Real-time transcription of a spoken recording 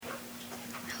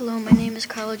Hello, my name is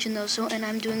Carlo and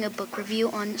I'm doing a book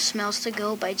review on Smells to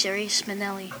Go by Jerry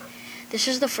Spinelli. This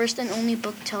is the first and only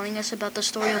book telling us about the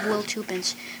story of Will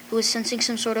Tupence, who is sensing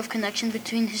some sort of connection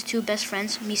between his two best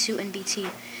friends, Misu and BT.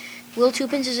 Will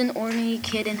Tupence is an ornery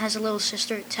kid and has a little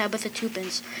sister, Tabitha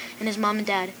Tupence, and his mom and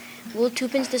dad. Will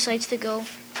Tupence decides to go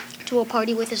to a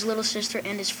party with his little sister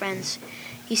and his friends.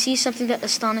 He sees something that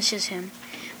astonishes him.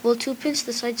 Will Tupence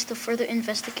decides to further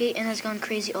investigate and has gone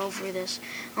crazy over this,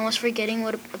 almost forgetting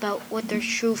about what their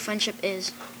true friendship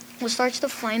is. Will starts to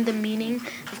find the meaning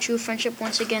of true friendship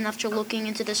once again after looking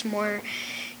into this more,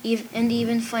 and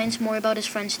even finds more about his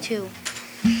friends too.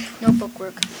 Notebook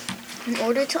work. In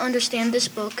order to understand this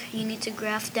book, you need to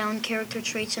graph down character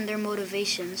traits and their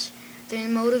motivations. Their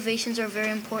motivations are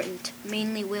very important,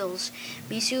 mainly Will's.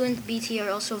 Misu and BT are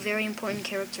also very important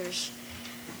characters.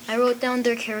 I wrote down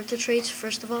their character traits,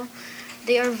 first of all.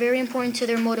 They are very important to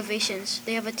their motivations.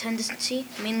 They have a tendency,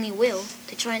 mainly Will,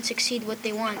 to try and succeed what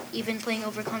they want, even playing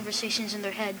over conversations in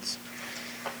their heads.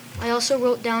 I also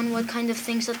wrote down what kind of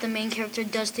things that the main character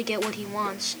does to get what he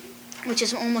wants, which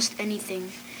is almost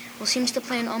anything. Will seems to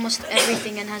plan almost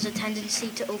everything and has a tendency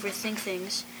to overthink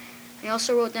things. I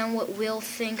also wrote down what Will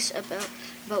thinks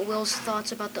about Will's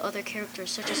thoughts about the other characters,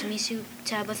 such as Misu,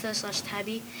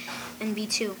 Tabitha/Tabby, and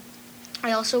B2.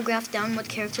 I also graphed down what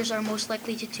characters are most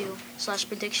likely to do,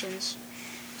 /predictions.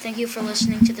 Thank you for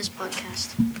listening to this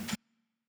podcast.